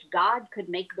lineage, God could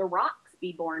make the rocks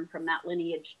be born from that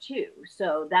lineage too.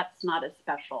 So that's not a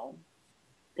special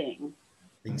thing.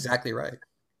 Exactly right.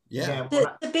 Yeah.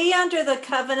 To be under the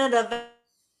covenant of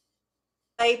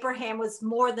Abraham was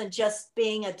more than just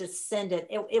being a descendant.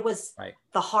 It was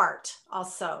the heart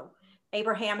also.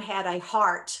 Abraham had a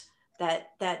heart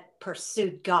that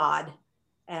pursued God.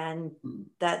 And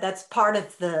that's part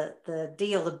of the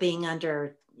deal of being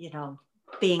under,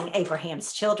 being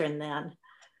Abraham's children then.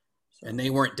 And they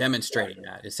weren't demonstrating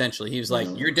that. Essentially, he was like,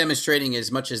 you're demonstrating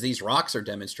as much as these rocks are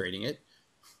demonstrating it.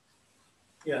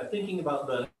 Yeah, thinking about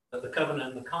the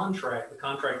covenant and the contract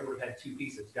would have had two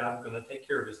pieces. God was going to take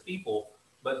care of his people,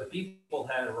 but the people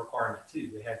had a requirement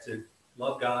too. They had to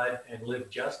love God and live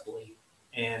justly.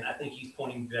 And I think he's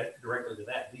pointing directly to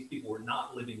that. These people were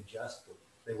not living justly.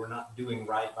 They were not doing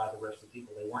right by the rest of the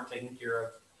people. They weren't taking care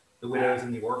of the widows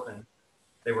and the orphans.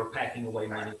 They were packing away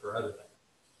money for other things.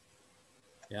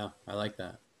 Yeah, I like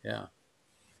that. Yeah.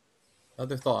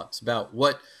 Other thoughts about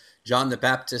what John the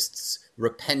Baptist's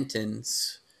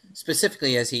repentance,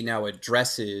 specifically as he now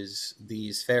addresses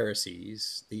these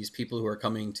Pharisees, these people who are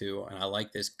coming to, and I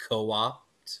like this,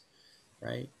 co-opt,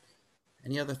 right?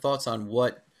 Any other thoughts on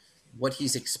what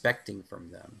he's expecting from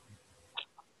them?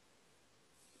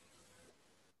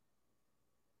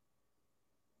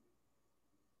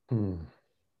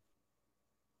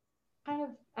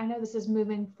 I know this is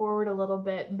moving forward a little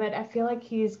bit, but I feel like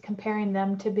he's comparing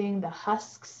them to being the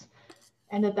husks,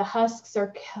 and that the husks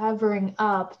are covering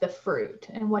up the fruit.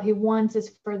 And what he wants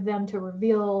is for them to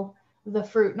reveal the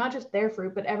fruit, not just their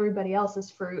fruit, but everybody else's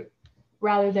fruit,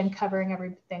 rather than covering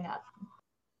everything up.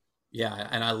 Yeah,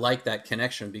 and I like that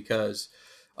connection, because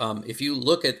if you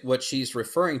look at what she's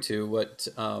referring to, what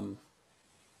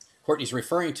Courtney's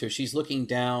referring to, she's looking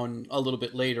down a little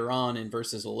bit later on in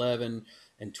verses 11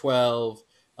 and 12,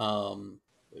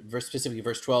 specifically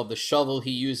verse 12, the shovel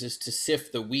he uses to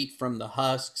sift the wheat from the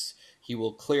husks. He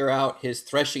will clear out his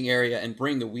threshing area and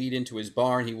bring the wheat into his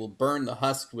barn. He will burn the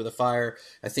husk with a fire.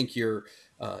 I think you're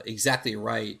exactly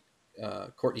right,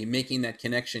 Courtney, making that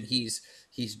connection. He's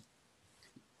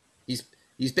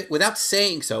without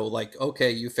saying so, like,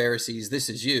 okay, you Pharisees, this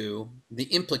is you. The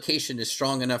implication is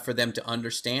strong enough for them to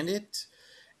understand it.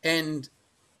 And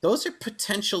those are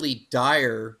potentially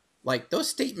dire, like those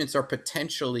statements are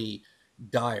potentially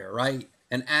dire, right?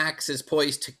 An axe is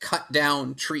poised to cut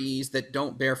down trees that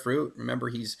don't bear fruit. Remember,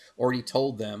 he's already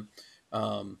told them,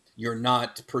 you're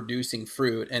not producing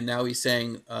fruit. And now he's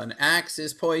saying an axe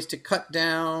is poised to cut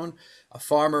down. A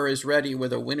farmer is ready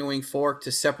with a winnowing fork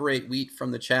to separate wheat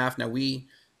from the chaff. Now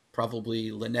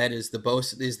probably Lynette is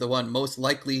the one most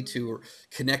likely to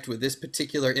connect with this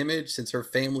particular image, since her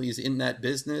family is in that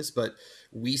business. But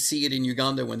we see it in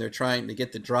Uganda when they're trying to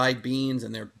get the dried beans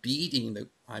and they're beating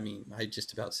I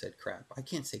just about said crap. I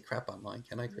can't say crap online,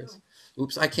 can I, Chris? No.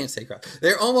 Oops, I can't say crap.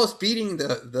 They're almost beating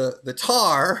the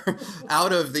tar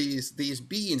out of these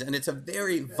beans, and it's a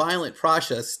very violent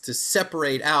process to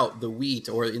separate out the wheat,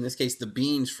 or in this case, the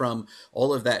beans, from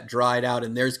all of that dried out,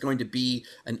 and there's going to be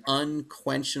an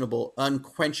unquenchable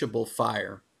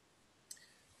fire.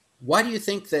 Why do you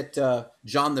think that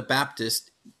John the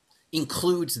Baptist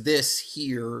includes this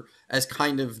here as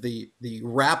kind of the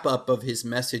wrap up of his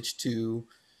message to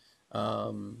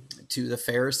the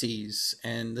Pharisees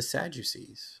and the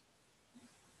Sadducees?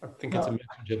 I think it's a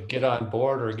message of get on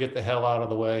board or get the hell out of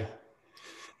the way.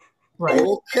 Right.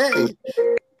 Okay.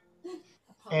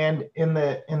 And in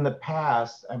the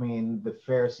past, I mean, the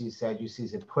Pharisees,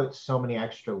 Sadducees had put so many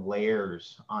extra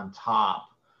layers on top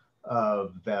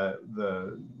of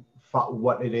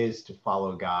what it is to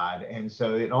follow God. And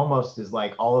so it almost is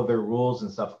like all of their rules and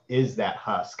stuff is that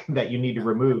husk that you need to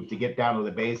remove to get down to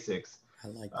the basics. I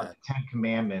like that. 10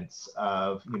 commandments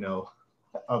of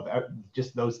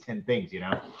just those 10 things,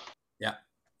 Yeah.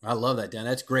 I love that, Dan.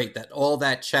 That's great. That all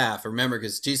that chaff. Remember,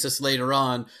 because Jesus later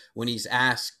on, when he's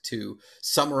asked to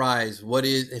summarize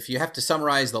if you have to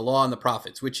summarize the law and the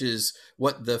prophets, which is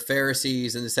what the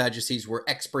Pharisees and the Sadducees were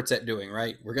experts at doing,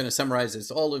 right? We're going to summarize this,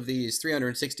 all of these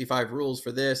 365 rules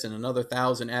for this and another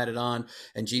 1,000 added on.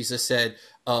 And Jesus said,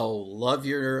 love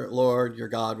your Lord, your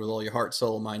God, with all your heart,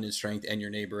 soul, mind, and strength, and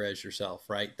your neighbor as yourself,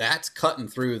 right? That's cutting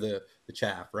through the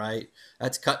chaff, right?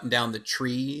 That's cutting down the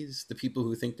trees, the people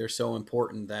who think they're so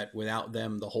important that without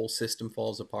them, the whole system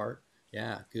falls apart.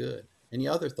 Yeah, good. Any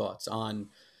other thoughts on?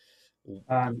 Go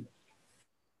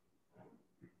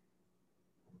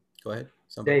ahead.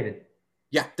 Somebody. David.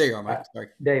 Yeah, there you are, Mike. Sorry.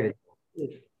 David.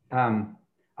 I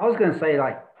was going to say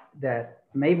like that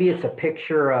maybe it's a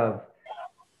picture of,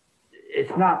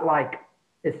 it's not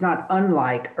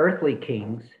unlike earthly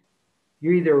kings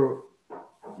you're either,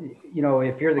 you know,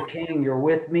 if you're the king, you're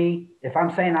with me. If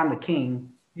I'm saying I'm the king,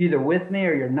 you're either with me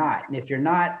or you're not. And if you're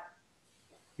not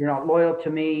loyal to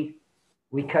me,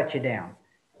 we cut you down.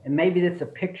 And maybe that's a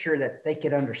picture that they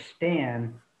could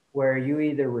understand, where you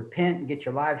either repent and get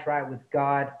your lives right with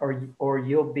God, or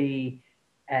you'll be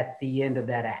at the end of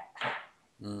that act.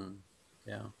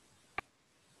 Yeah.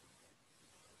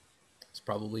 It's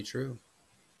probably true.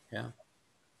 Yeah.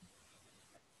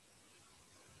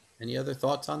 Any other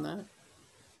thoughts on that?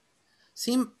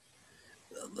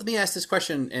 Let me ask this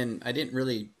question, and I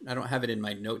don't have it in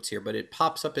my notes here, but it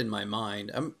pops up in my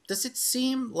mind. Does it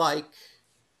seem like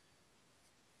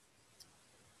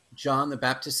John the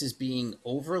Baptist is being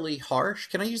overly harsh?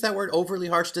 Can I use that word, overly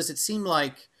harsh? Does it seem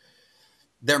like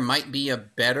there might be a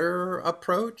better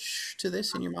approach to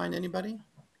this in your mind, anybody?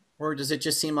 Or does it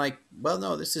just seem like, well,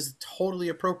 no, this is totally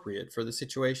appropriate for the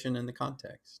situation and the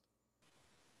context?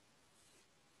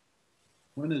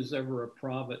 When has ever a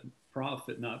prophet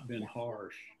not been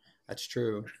harsh? That's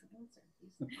true.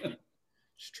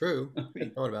 It's true. I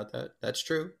hadn't thought about that. That's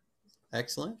true.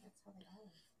 Excellent.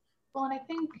 Well, and I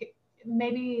think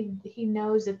maybe he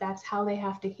knows that that's how they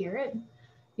have to hear it.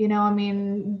 You know, I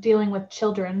mean, dealing with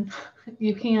children,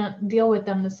 you can't deal with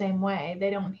them the same way.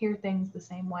 They don't hear things the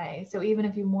same way. So even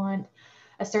if you want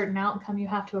a certain outcome, you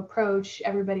have to approach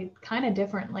everybody kind of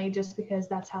differently, just because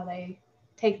that's how they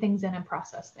take things in and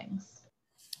process things.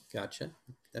 Gotcha.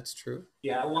 That's true.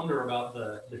 Yeah, I wonder about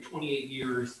the 28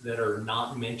 years that are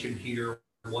not mentioned here,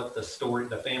 what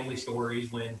the family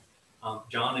stories when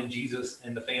John and Jesus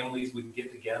and the families would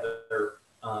get together,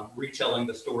 retelling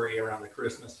the story around the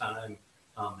Christmas time,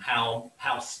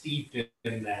 how steeped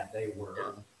in that they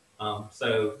were.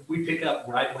 So we pick up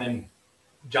right when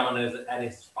John is at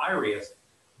his fieriest,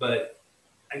 but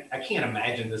I can't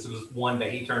imagine this was one day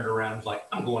he turned around and was like,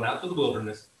 I'm going out to the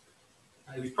wilderness.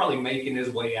 He was probably making his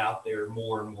way out there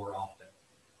more and more often.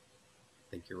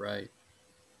 I think you're right.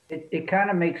 It kind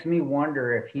of makes me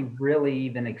wonder if he really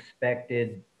even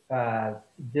expected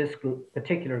this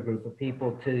particular group of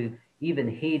people to even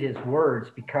heed his words,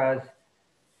 because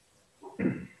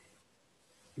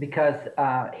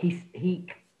he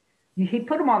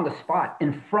put them on the spot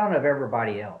in front of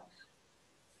everybody else.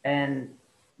 And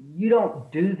you don't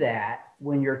do that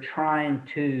when you're trying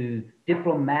to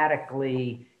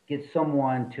diplomatically get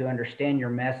someone to understand your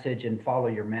message and follow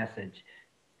your message.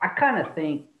 I kind of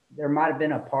think there might have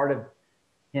been a part of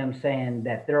him saying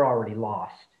that they're already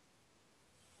lost.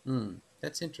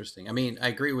 That's interesting. I mean, I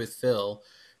agree with Phil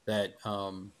that,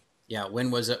 when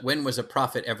was a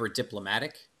prophet ever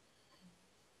diplomatic?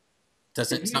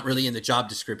 It's not really in the job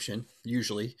description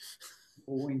usually.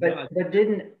 But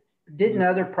didn't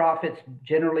other prophets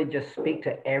generally just speak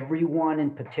to everyone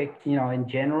in particular, in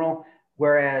general?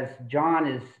 Whereas John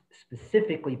is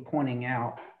specifically pointing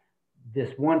out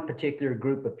this one particular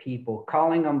group of people,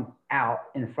 calling them out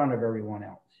in front of everyone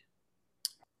else.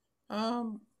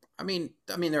 I mean,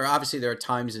 there are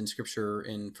times in Scripture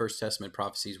in First Testament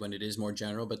prophecies when it is more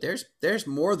general, but there's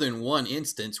more than one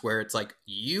instance where it's like,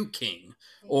 you king,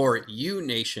 or you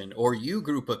nation, or you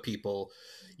group of people,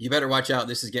 you better watch out.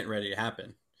 This is getting ready to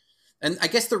happen. And I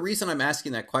guess the reason I'm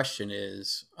asking that question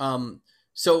is,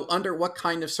 so under what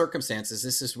kind of circumstances,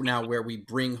 this is now where we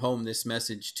bring home this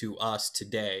message to us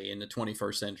today in the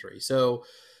 21st century. So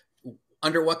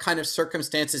under what kind of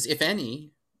circumstances, if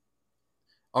any,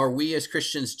 are we as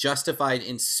Christians justified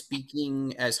in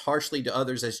speaking as harshly to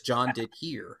others as John did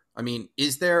here? I mean,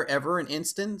 is there ever an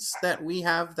instance that we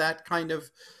have that kind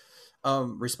of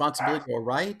responsibility or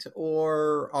right,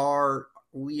 or are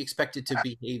we expected to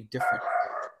behave differently?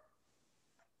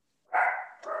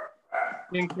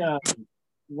 I think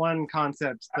one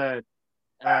concept that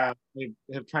I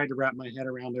have tried to wrap my head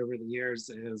around over the years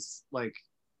is like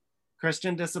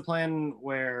Christian discipline,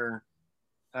 where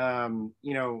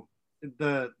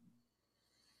the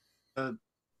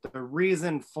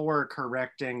reason for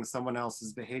correcting someone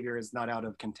else's behavior is not out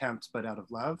of contempt but out of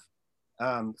love.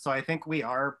 So I think we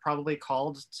are probably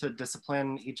called to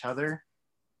discipline each other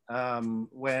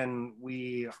when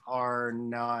we are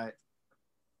not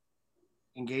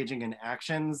engaging in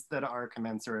actions that are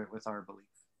commensurate with our belief.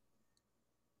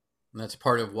 And that's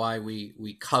part of why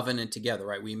we covenant together,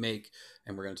 right? We make,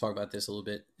 and we're going to talk about this a little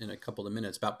bit in a couple of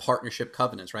minutes, about partnership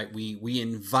covenants, right? We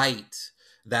invite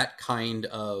that kind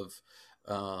of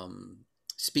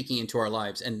speaking into our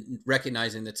lives and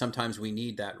recognizing that sometimes we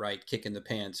need that, right? Kick in the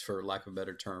pants, for lack of a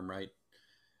better term, right?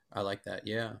 I like that.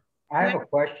 Yeah. I have a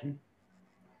question.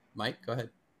 Mike, go ahead.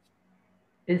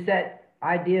 Is that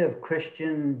idea of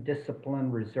Christian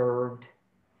discipline reserved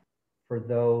for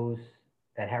those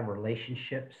that have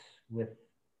relationships with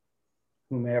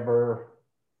whomever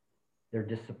they're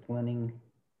disciplining.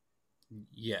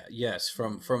 Yes.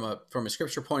 From a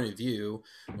scripture point of view,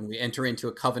 when we enter into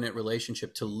a covenant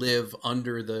relationship to live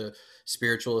under the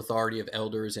spiritual authority of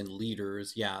elders and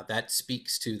leaders, that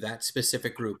speaks to that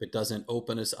specific group. It doesn't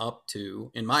open us up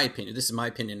to, in my opinion, this is my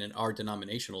opinion and our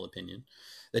denominational opinion,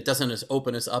 that doesn't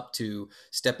open us up to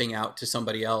stepping out to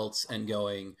somebody else and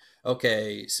going,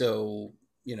 okay, so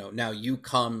now you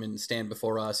come and stand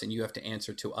before us and you have to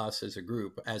answer to us as a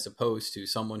group, as opposed to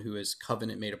someone who has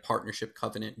made a partnership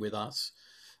covenant with us,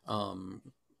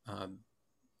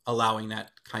 allowing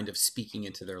that kind of speaking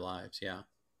into their lives. Yeah.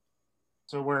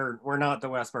 So we're not the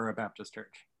Westboro Baptist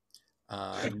Church.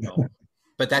 No.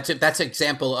 But that's an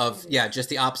example of, just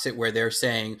the opposite, where they're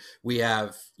saying we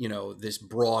have, this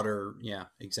broader,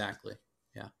 exactly.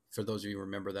 Yeah. For those of you who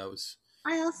remember those.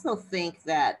 I also think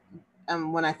that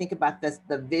when I think about this,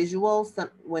 the visuals,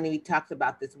 when he talks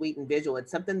about this Wheaton visual, it's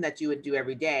something that you would do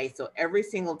every day. So every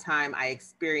single time I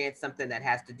experience something that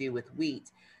has to do with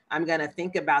wheat, I'm going to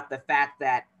think about the fact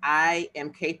that I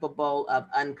am capable of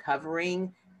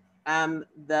uncovering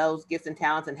those gifts and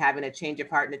talents and having a change of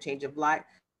heart and a change of life.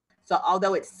 So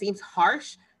although it seems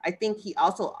harsh, I think he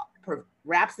also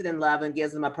wraps it in love and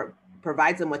gives them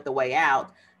provides them with the way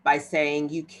out by saying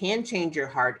you can change your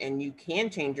heart and you can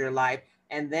change your life.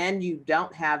 And then you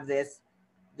don't have this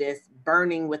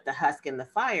burning with the husk and the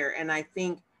fire. And I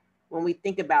think when we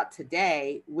think about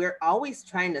today, we're always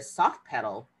trying to soft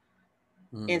pedal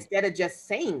instead of just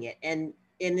saying it. And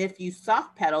if you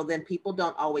soft pedal, then people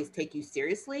don't always take you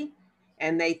seriously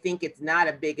and they think it's not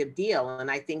a big a deal.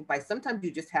 And I think sometimes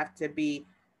you just have to be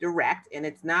direct, and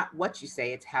it's not what you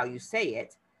say, it's how you say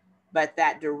it. But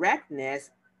that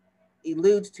directness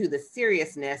alludes to the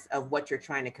seriousness of what you're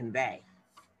trying to convey.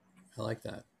 I like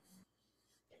that.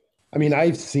 I mean,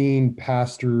 I've seen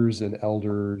pastors and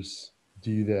elders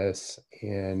do this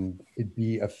and it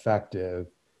be effective.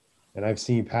 And I've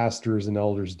seen pastors and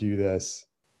elders do this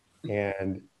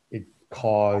and it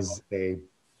cause a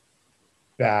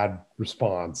bad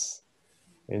response.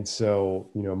 And so,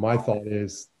 my thought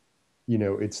is,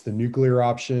 it's the nuclear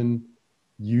option.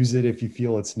 Use it if you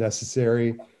feel it's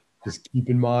necessary. Just keep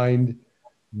in mind,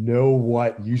 know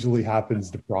what usually happens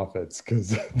to prophets, because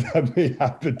that may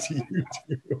happen to you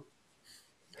too.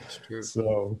 That's true.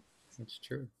 So that's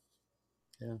true.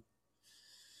 Yeah.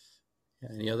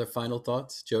 Any other final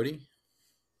thoughts, Jody?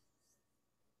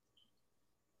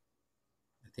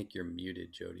 I think you're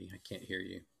muted, Jody. I can't hear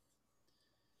you.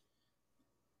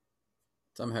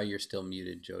 Somehow you're still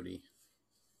muted, Jody.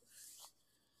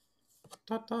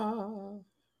 Ta-ta. All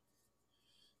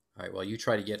right, well, you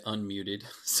try to get unmuted.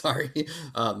 Sorry,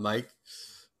 Mike.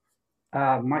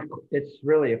 Mike, it's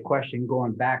really a question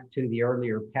going back to the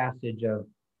earlier passage of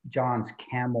John's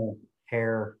camel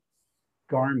hair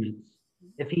garments.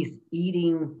 If he's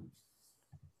eating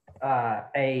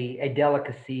a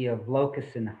delicacy of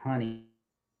locusts and honey,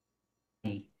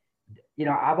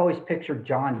 I've always pictured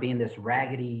John being this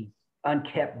raggedy,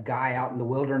 unkept guy out in the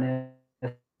wilderness,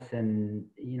 and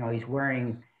he's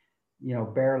wearing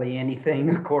barely anything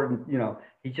according,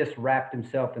 he just wrapped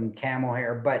himself in camel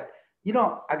hair. But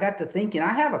I got to thinking,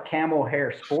 I have a camel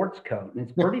hair sports coat and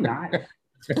it's pretty nice.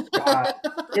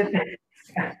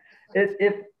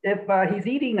 If he's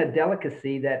eating a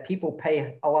delicacy that people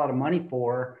pay a lot of money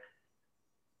for,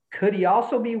 could he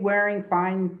also be wearing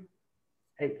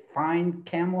a fine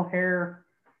camel hair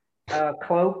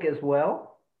cloak as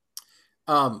well?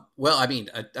 Well, I mean,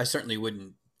 I certainly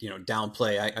wouldn't,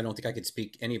 downplay. I don't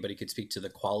think anybody could speak to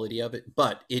the quality of it,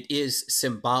 but it is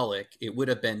symbolic. It would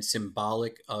have been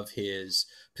symbolic of his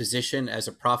position as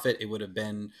a prophet. It would have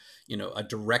been, a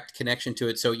direct connection to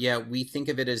it. So yeah, we think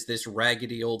of it as this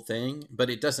raggedy old thing,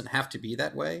 but it doesn't have to be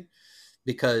that way.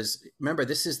 Because remember,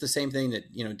 this is the same thing that,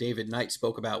 David Knight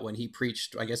spoke about when he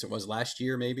preached, I guess it was last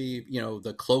year, maybe,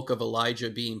 the cloak of Elijah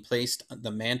being placed,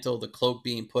 the mantle, the cloak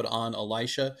being put on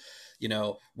Elisha.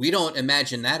 We don't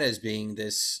imagine that as being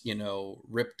this,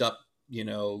 ripped up,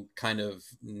 kind of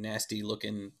nasty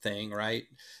looking thing, right?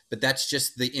 But that's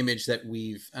just the image that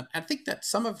I think that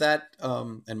some of that,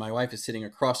 and my wife is sitting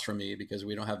across from me because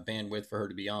we don't have bandwidth for her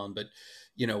to be on, but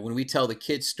when we tell the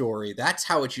kid's story, that's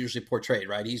how it's usually portrayed,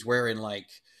 right? He's wearing like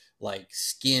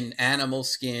animal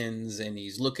skins, and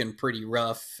he's looking pretty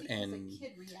rough, and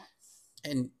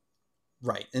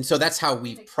right. And so that's how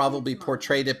we've probably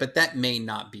portrayed it, but that may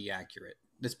not be accurate.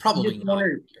 It's probably not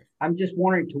accurate. I'm just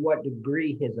wondering to what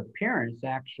degree his appearance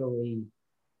actually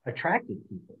attracted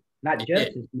people. Not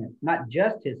just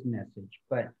his message,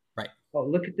 but right. Oh,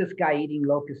 look at this guy eating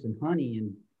locusts and honey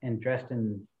and dressed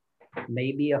in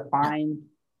maybe a fine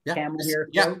camel hair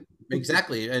cloak.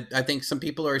 exactly. I think some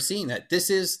people are seeing that. This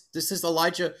is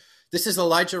Elijah. This is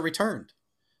Elijah returned.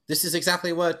 This is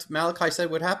exactly what Malachi said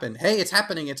would happen. Hey, it's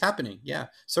happening. It's happening. Yeah,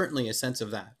 certainly a sense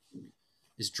of that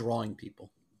is drawing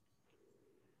people.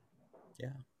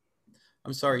 Yeah.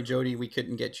 I'm sorry, Jody, we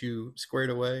couldn't get you squared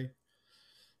away.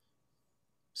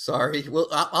 Sorry. Well,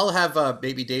 I'll have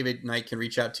maybe David and I can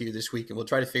reach out to you this week, and we'll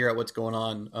try to figure out what's going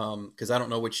on, because I don't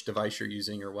know which device you're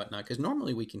using or whatnot, because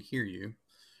normally we can hear you,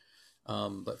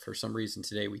 but for some reason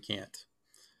today we can't.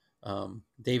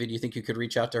 David, you think you could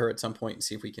reach out to her at some point and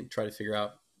see if we can try to figure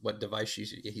out what device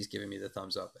he's giving me the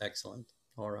thumbs up. Excellent.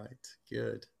 All right.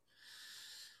 Good.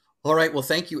 All right. Well,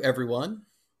 thank you, everyone.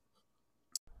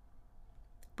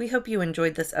 We hope you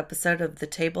enjoyed this episode of the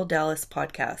Table Dallas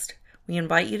podcast. We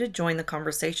invite you to join the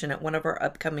conversation at one of our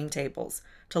upcoming tables.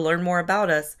 To learn more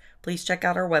about us, please check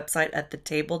out our website at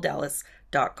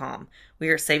thetabledallas.com. We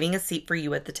are saving a seat for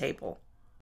you at the table.